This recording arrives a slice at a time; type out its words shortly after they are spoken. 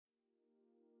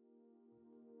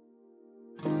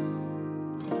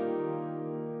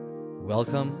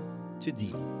Welcome to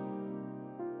Deep,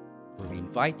 where we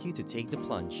invite you to take the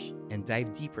plunge and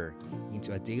dive deeper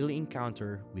into a daily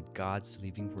encounter with God's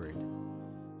living Word.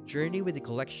 Journey with a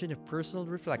collection of personal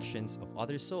reflections of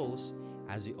other souls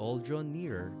as we all draw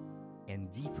nearer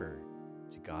and deeper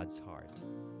to God's heart.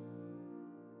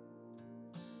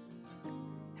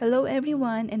 Hello,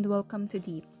 everyone, and welcome to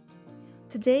Deep.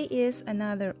 Today is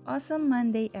another awesome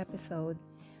Monday episode.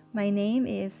 My name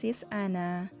is Sis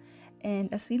Anna,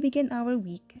 and as we begin our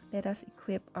week, let us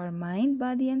equip our mind,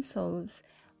 body, and souls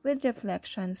with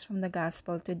reflections from the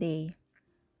Gospel today.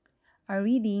 Our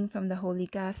reading from the Holy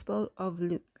Gospel of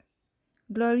Luke.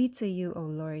 Glory to you, O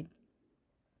Lord.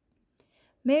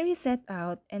 Mary set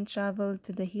out and traveled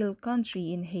to the hill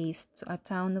country in haste to a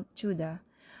town of Judah,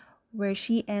 where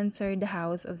she entered the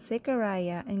house of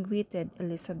Zechariah and greeted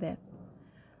Elizabeth.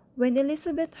 When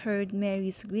Elizabeth heard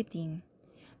Mary's greeting,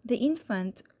 the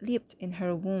infant leaped in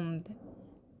her womb,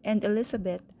 and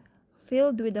Elizabeth,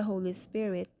 filled with the Holy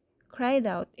Spirit, cried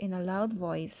out in a loud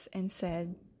voice and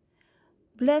said,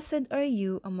 "Blessed are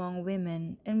you among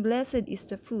women, and blessed is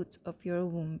the fruit of your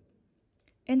womb.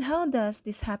 And how does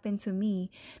this happen to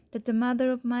me, that the mother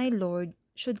of my Lord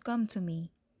should come to me?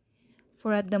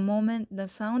 For at the moment the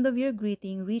sound of your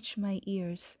greeting reached my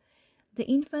ears, the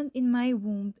infant in my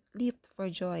womb leaped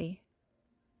for joy.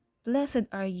 Blessed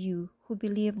are you who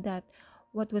believe that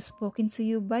what was spoken to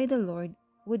you by the Lord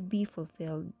would be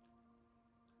fulfilled."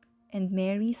 And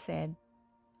Mary said,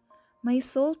 "My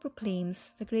soul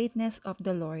proclaims the greatness of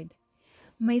the Lord.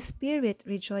 My spirit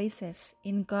rejoices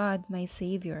in God my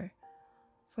Savior,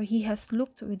 for he has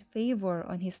looked with favor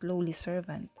on his lowly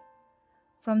servant.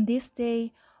 From this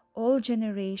day all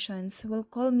generations will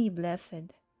call me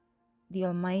blessed. The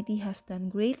Almighty has done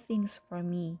great things for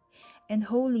me,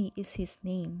 and holy is his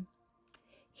name.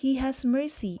 He has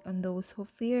mercy on those who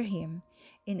fear him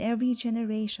in every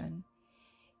generation.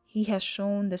 He has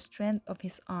shown the strength of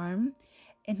his arm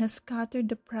and has scattered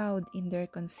the proud in their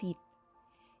conceit.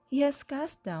 He has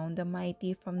cast down the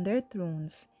mighty from their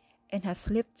thrones and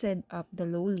has lifted up the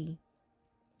lowly.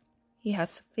 He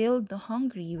has filled the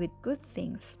hungry with good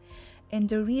things, and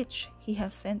the rich he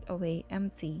has sent away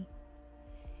empty.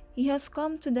 He has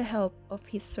come to the help of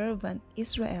his servant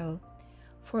Israel,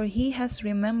 for he has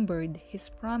remembered his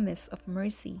promise of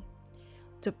mercy,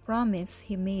 the promise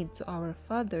he made to our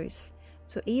fathers,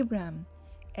 to Abraham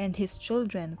and his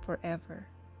children forever."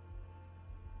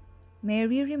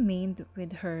 Mary remained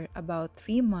with her about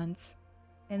 3 months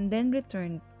and then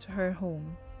returned to her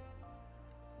home.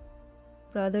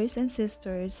 Brothers and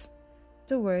sisters,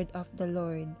 the word of the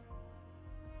Lord.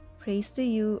 Praise to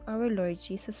you, our Lord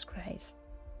Jesus Christ.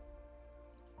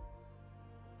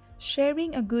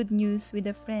 Sharing a good news with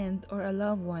a friend or a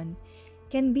loved one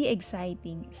can be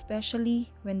exciting,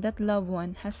 especially when that loved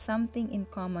one has something in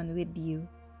common with you.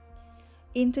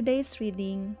 In today's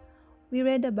reading, we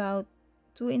read about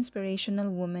 2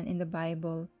 inspirational women in the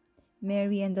Bible,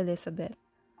 Mary and Elizabeth,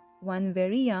 one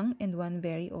very young and one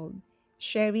very old,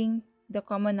 sharing the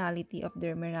commonality of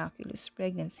their miraculous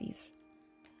pregnancies.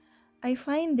 I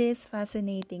find this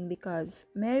fascinating because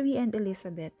Mary and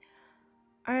Elizabeth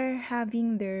are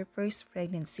having their first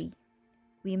pregnancy.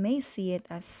 We may see it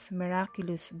as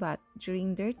miraculous, but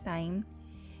during their time,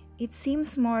 it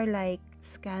seems more like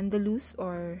scandalous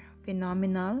or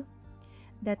phenomenal.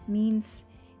 That means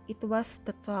it was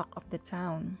the talk of the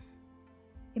town.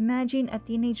 Imagine a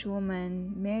teenage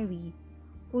woman, Mary,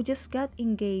 who just got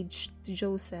engaged to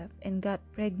Joseph and got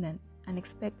pregnant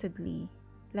unexpectedly,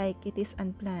 like it is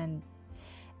unplanned.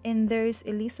 And there's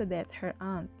Elizabeth, her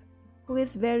aunt, who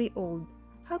is very old.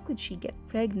 How could she get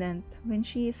pregnant when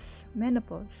she is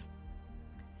menopause?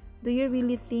 Do you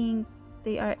really think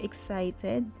they are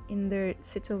excited in their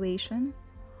situation?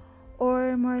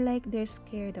 Or more like they're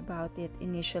scared about it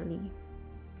initially?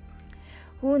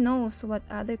 Who knows what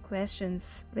other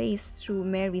questions raced through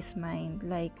Mary's mind,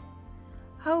 like,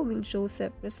 how will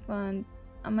Joseph respond?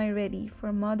 Am I ready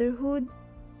for motherhood?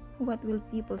 What will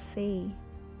people say?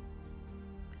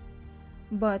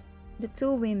 But the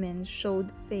 2 women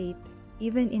showed faith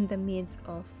even in the midst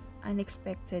of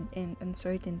unexpected and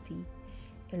uncertainty.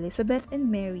 Elizabeth and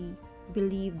Mary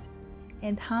believed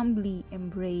and humbly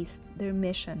embraced their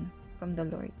mission from the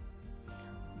Lord.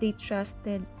 They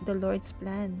trusted the Lord's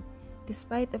plan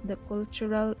despite of the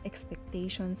cultural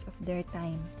expectations of their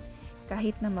time,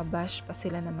 kahit na mabash pa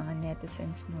sila ng mga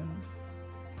netizens noon.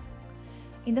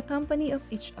 In the company of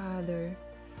each other,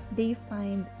 they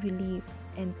find relief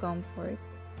and comfort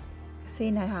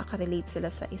kasi nakaka-relate sila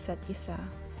sa isa't isa.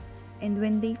 And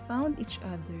when they found each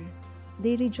other,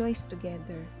 they rejoiced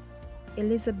together.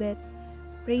 Elizabeth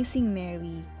praising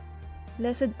Mary,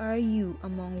 Blessed are you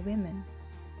among women,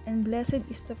 and blessed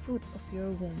is the fruit of your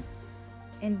womb.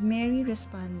 And Mary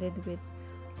responded with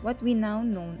what we now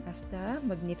know as the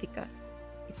Magnificat.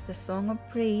 It's the song of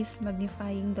praise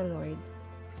magnifying the Lord.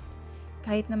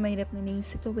 Kahit na mahirap na yung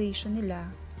situation nila,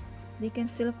 they can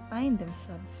still find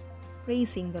themselves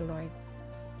praising the Lord.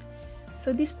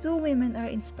 So these two women are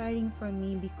inspiring for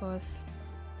me because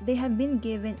they have been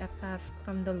given a task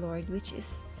from the Lord which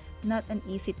is not an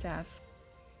easy task.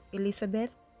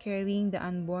 Elizabeth carrying the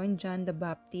unborn John the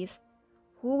Baptist,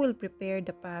 who will prepare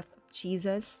the path of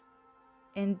Jesus,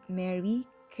 and Mary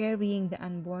carrying the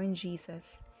unborn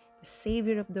Jesus, the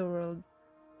Savior of the world,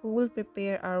 who will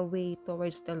prepare our way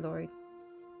towards the Lord.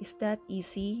 Is that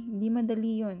easy? Hindi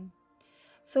madali yun.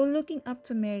 So looking up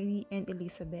to Mary and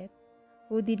Elizabeth,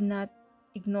 who did not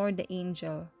ignore the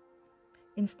angel.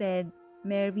 Instead,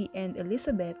 Mary and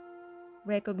Elizabeth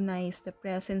recognized the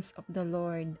presence of the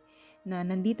Lord, na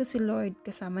nandito si Lord,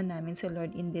 kasama namin si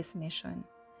Lord in this mission.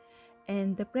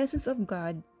 And the presence of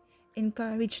God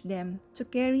encouraged them to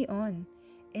carry on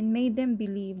and made them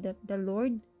believe that the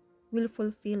Lord will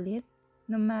fulfill it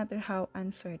no matter how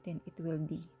uncertain it will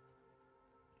be.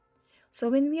 So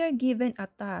when we are given a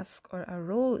task or a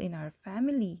role in our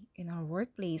family, in our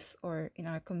workplace, or in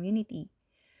our community,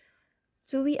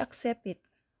 do we accept it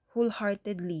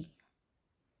wholeheartedly,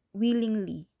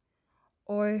 willingly,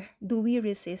 or do we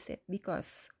resist it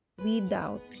because we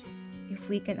doubt if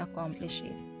we can accomplish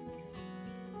it?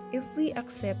 If we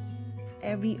accept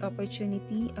every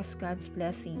opportunity as God's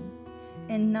blessing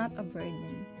and not a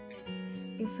burden,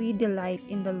 if we delight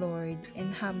in the Lord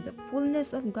and have the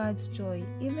fullness of God's joy,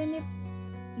 even if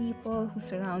people who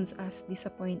surrounds us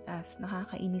disappoint us,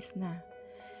 nakakainis na,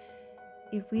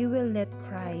 if we will let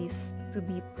Christ to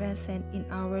be present in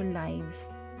our lives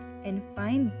and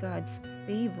find God's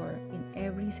favor in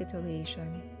every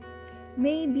situation,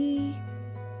 maybe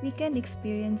we can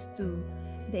experience too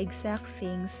the exact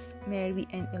things Mary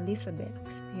and Elizabeth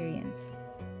experienced.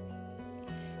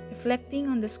 Reflecting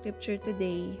on the scripture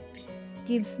today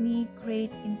gives me great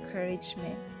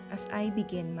encouragement as I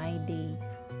begin my day.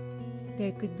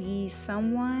 There could be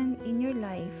someone in your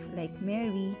life like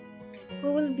Mary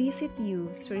who will visit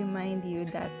you to remind you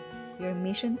that your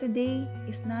mission today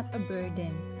is not a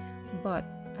burden but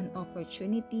an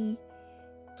opportunity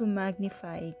to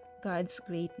magnify God's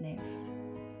greatness,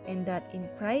 and that in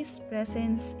Christ's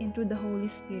presence and through the Holy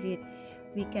Spirit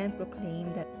we can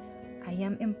proclaim that I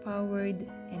am empowered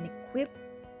and equipped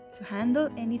to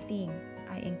handle anything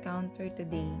I encounter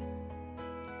today.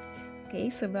 Okay,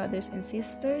 so brothers and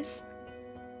sisters,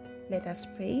 let us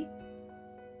pray.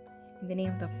 In the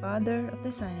name of the Father, of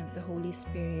the Son, and of the Holy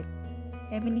Spirit.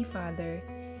 Heavenly Father,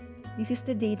 this is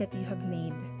the day that you have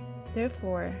made.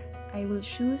 Therefore, I will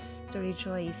choose to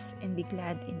rejoice and be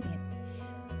glad in it.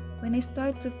 When I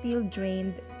start to feel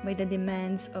drained by the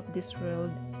demands of this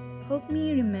world, help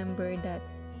me remember that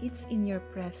it's in your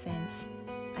presence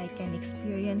I can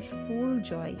experience full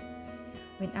joy.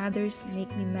 When others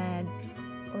make me mad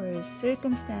or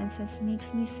circumstances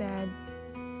makes me sad,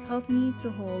 help me to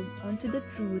hold on to the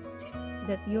truth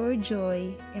that your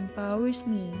joy empowers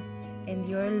me and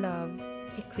your love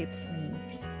equips me.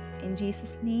 In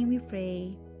Jesus' name we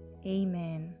pray.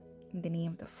 Amen. In the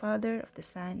name of the Father, of the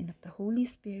Son, and of the Holy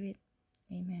Spirit.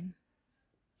 Amen.